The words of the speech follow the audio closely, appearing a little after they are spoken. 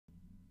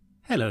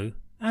Hello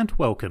and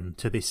welcome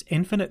to this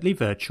infinitely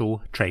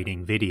virtual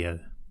trading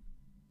video.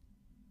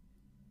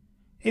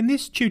 In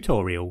this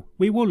tutorial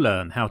we will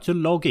learn how to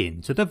log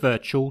in to the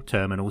virtual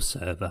terminal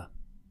server.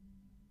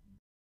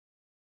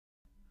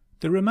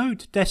 The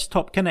remote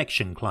desktop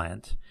connection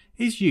client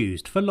is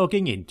used for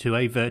logging into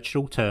a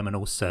virtual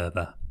terminal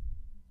server.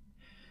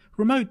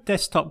 Remote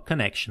desktop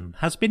connection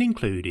has been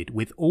included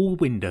with all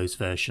Windows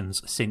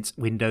versions since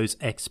Windows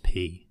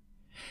XP.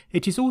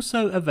 It is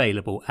also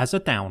available as a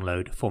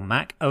download for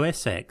Mac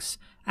OS X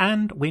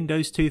and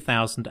Windows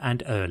 2000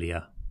 and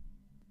earlier.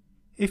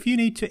 If you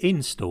need to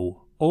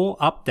install or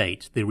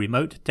update the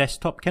remote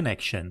desktop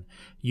connection,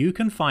 you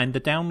can find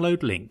the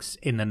download links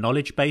in the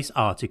knowledge base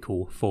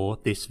article for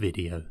this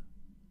video.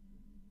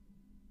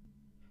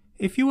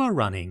 If you are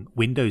running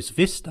Windows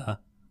Vista,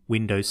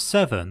 Windows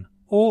 7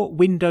 or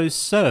Windows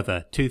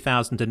Server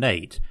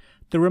 2008,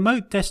 the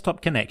remote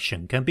desktop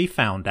connection can be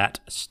found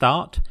at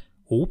Start,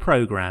 All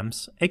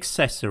Programs,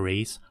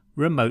 Accessories,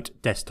 Remote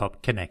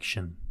Desktop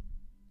Connection.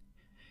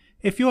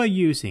 If you are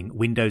using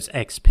Windows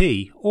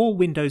XP or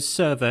Windows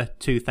Server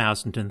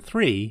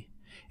 2003,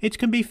 it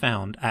can be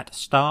found at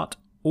Start,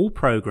 All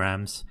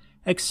Programs,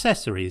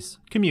 Accessories,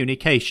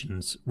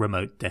 Communications,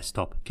 Remote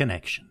Desktop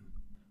Connection.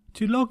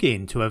 To log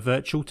in to a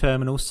virtual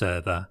terminal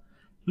server,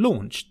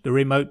 launch the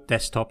remote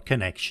desktop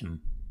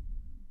connection.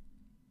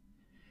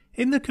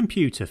 In the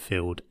computer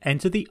field,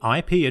 enter the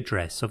IP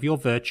address of your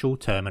virtual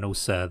terminal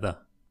server.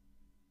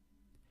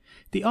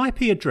 The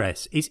IP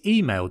address is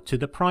emailed to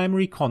the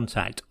primary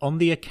contact on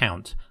the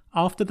account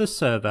after the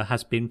server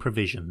has been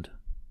provisioned.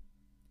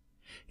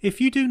 If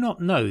you do not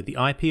know the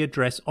IP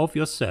address of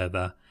your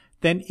server,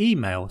 then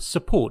email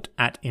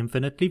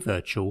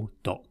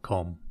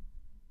support@infinitelyvirtual.com.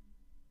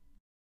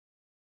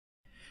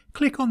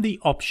 Click on the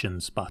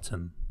Options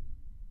button.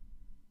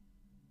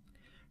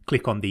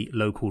 Click on the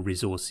Local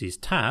Resources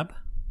tab.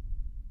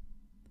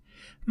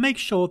 Make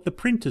sure the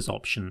Printers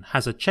option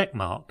has a check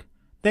mark,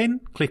 then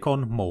click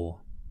on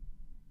More.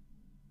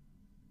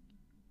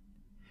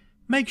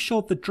 Make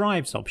sure the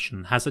Drives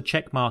option has a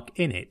check mark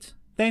in it,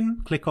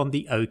 then click on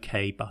the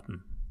OK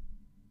button.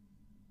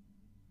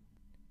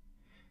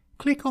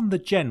 Click on the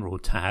General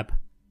tab,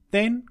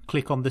 then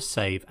click on the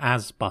Save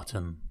As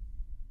button.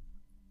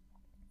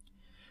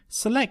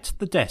 Select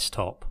the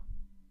desktop.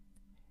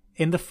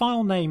 In the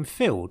file name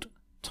field,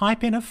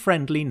 type in a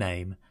friendly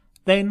name,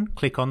 then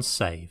click on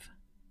Save.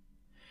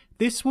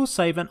 This will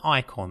save an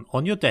icon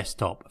on your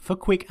desktop for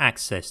quick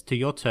access to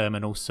your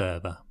terminal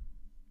server.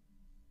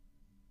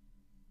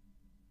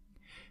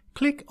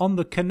 Click on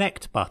the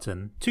Connect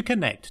button to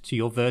connect to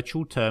your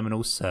virtual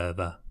terminal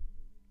server.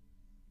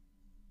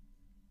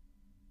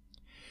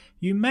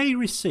 You may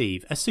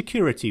receive a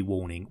security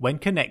warning when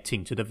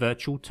connecting to the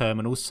virtual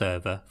terminal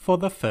server for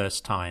the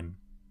first time.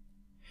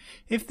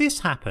 If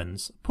this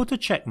happens, put a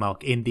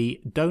checkmark in the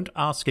Don't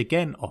Ask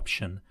Again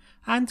option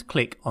and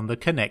click on the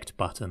Connect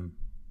button.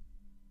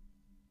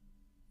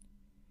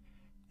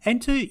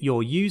 Enter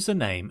your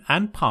username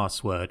and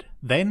password,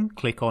 then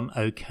click on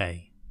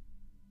OK.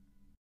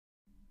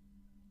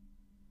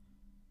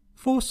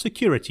 For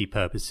security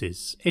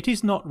purposes, it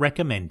is not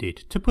recommended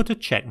to put a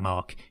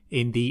checkmark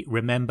in the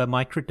Remember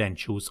My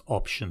Credentials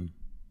option.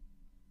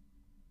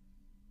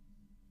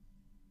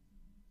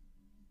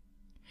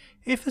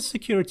 If a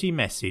security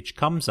message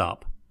comes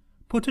up,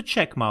 put a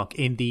checkmark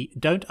in the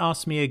Don't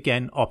Ask Me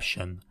Again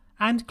option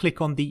and click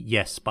on the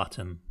Yes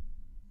button.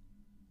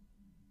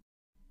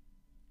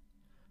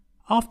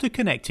 After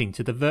connecting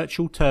to the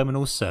virtual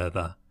terminal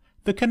server,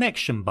 the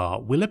connection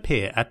bar will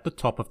appear at the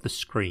top of the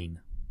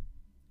screen.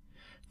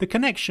 The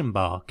connection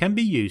bar can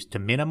be used to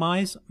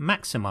minimize,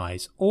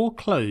 maximize, or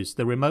close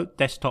the remote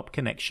desktop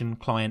connection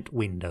client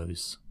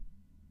windows.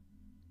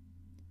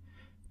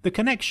 The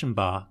connection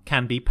bar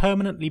can be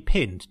permanently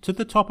pinned to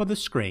the top of the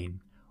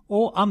screen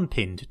or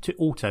unpinned to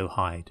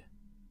auto-hide.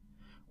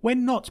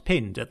 When not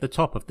pinned at the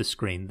top of the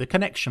screen, the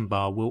connection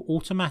bar will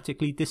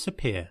automatically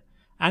disappear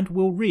and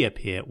will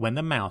reappear when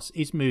the mouse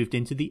is moved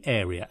into the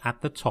area at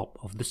the top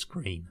of the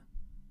screen.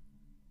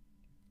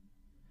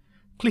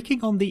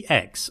 Clicking on the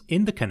X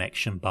in the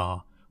connection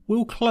bar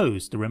will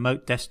close the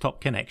remote desktop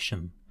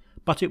connection,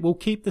 but it will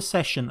keep the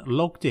session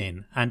logged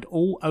in and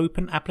all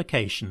open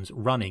applications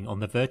running on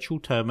the virtual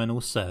terminal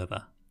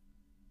server.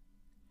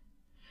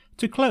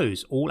 To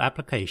close all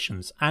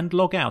applications and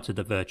log out of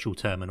the virtual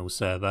terminal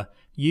server,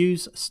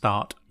 use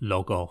Start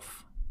Log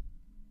Off.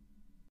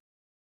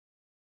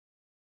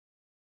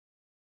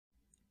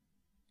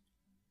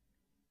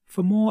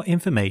 For more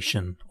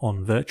information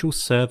on virtual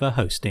server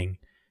hosting,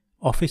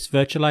 Office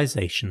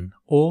virtualization,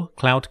 or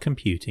cloud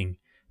computing,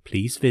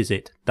 please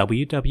visit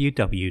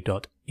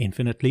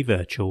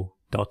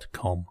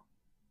www.infinitelyvirtual.com.